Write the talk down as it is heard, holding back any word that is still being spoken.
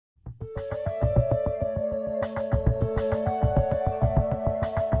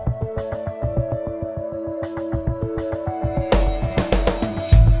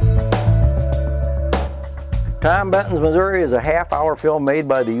Tom Benton's Missouri is a half-hour film made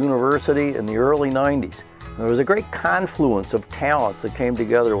by the university in the early 90s. There was a great confluence of talents that came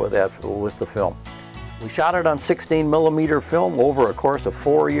together with the film. We shot it on 16mm film over a course of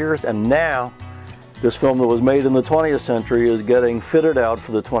 4 years, and now this film that was made in the 20th century is getting fitted out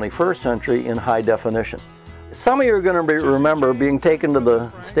for the 21st century in high definition. Some of you are going to remember being taken to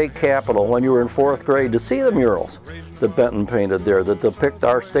the state capitol when you were in 4th grade to see the murals that Benton painted there that depict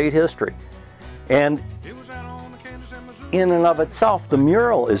our state history. And in and of itself, the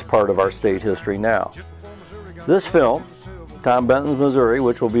mural is part of our state history now. This film, Tom Benton's Missouri,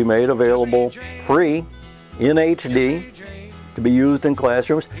 which will be made available free in HD to be used in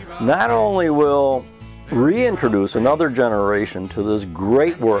classrooms, not only will reintroduce another generation to this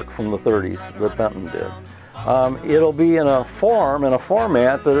great work from the 30s that Benton did, it'll be in a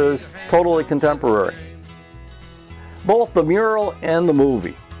format that is totally contemporary. Both the mural and the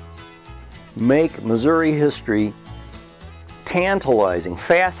movie make Missouri history tantalizing,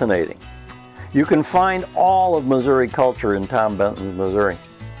 fascinating. You can find all of Missouri culture in Tom Benton's Missouri.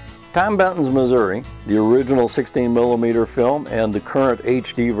 Tom Benton's Missouri, the original 16mm film and the current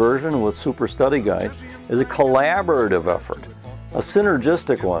HD version with Super Study Guide, is a collaborative effort, a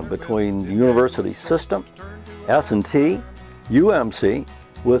synergistic one between the university system, S&T, UMC,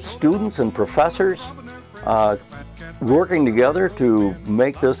 with students and professors working together to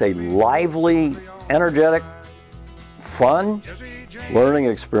make this a lively, energetic, fun learning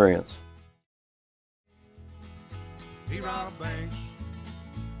experience. He robbed banks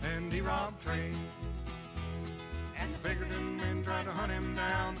and he robbed trains, and the Pinkerton men tried to hunt him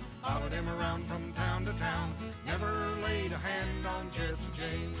down, followed him around from town to town, never laid a hand on Jesse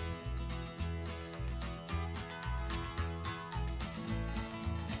James.